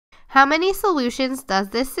How many solutions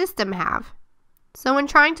does this system have? So when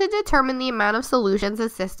trying to determine the amount of solutions a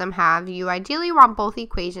system have, you ideally want both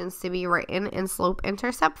equations to be written in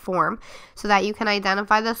slope-intercept form so that you can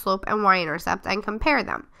identify the slope and y-intercept and compare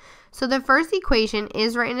them. So the first equation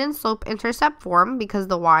is written in slope-intercept form because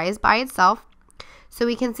the y is by itself. So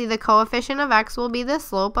we can see the coefficient of x will be the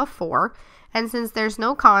slope of 4, and since there's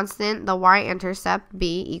no constant, the y-intercept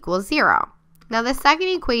b equals 0. Now the second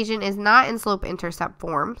equation is not in slope-intercept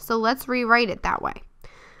form, so let's rewrite it that way.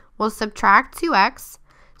 We'll subtract 2x,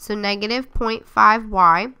 so negative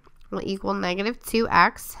 0.5y will equal negative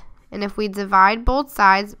 2x. And if we divide both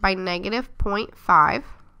sides by negative 0.5,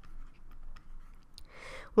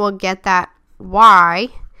 we'll get that y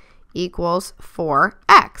equals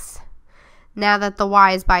 4x. Now that the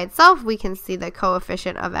y is by itself, we can see the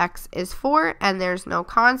coefficient of x is 4, and there's no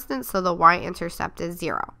constant, so the y-intercept is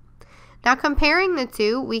 0. Now comparing the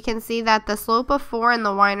two, we can see that the slope of 4 and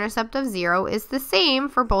the y-intercept of 0 is the same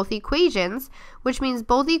for both equations, which means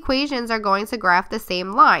both equations are going to graph the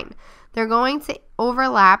same line. They're going to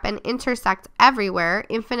overlap and intersect everywhere,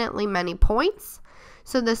 infinitely many points.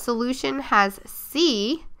 So the solution has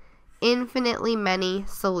C, infinitely many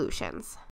solutions.